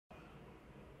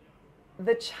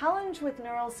The challenge with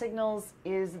neural signals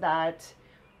is that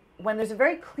when there's a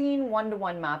very clean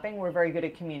one-to-one mapping, we're very good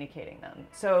at communicating them.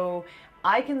 So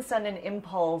I can send an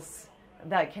impulse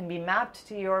that can be mapped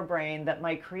to your brain that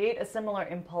might create a similar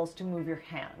impulse to move your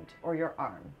hand or your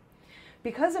arm.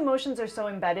 Because emotions are so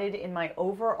embedded in my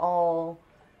overall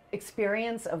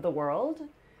experience of the world,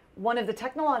 one of the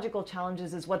technological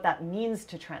challenges is what that means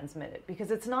to transmit it.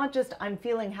 Because it's not just I'm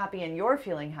feeling happy and you're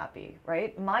feeling happy,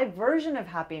 right? My version of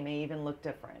happy may even look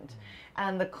different.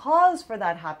 And the cause for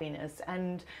that happiness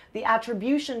and the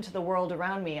attribution to the world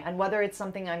around me, and whether it's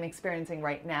something I'm experiencing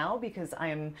right now because I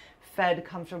am fed,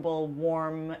 comfortable,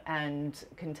 warm, and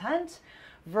content,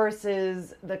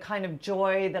 versus the kind of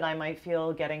joy that I might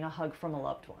feel getting a hug from a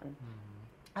loved one.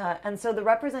 And so the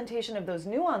representation of those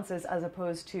nuances as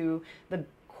opposed to the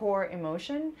core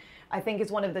emotion, I think,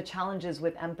 is one of the challenges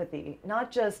with empathy.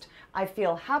 Not just I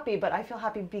feel happy, but I feel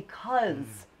happy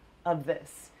because of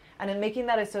this. And in making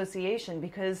that association,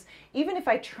 because even if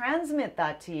I transmit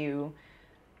that to you,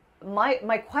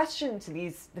 my question to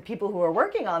the people who are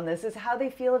working on this is how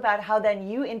they feel about how then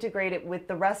you integrate it with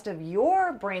the rest of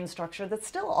your brain structure that's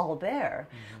still all there.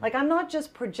 Like, I'm not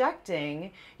just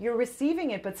projecting, you're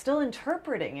receiving it, but still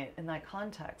interpreting it in that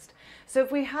context. So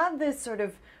if we have this sort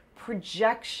of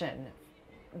projection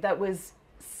that was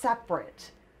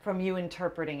separate from you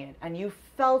interpreting it, and you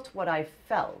felt what I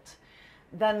felt,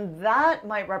 then that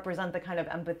might represent the kind of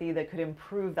empathy that could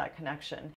improve that connection.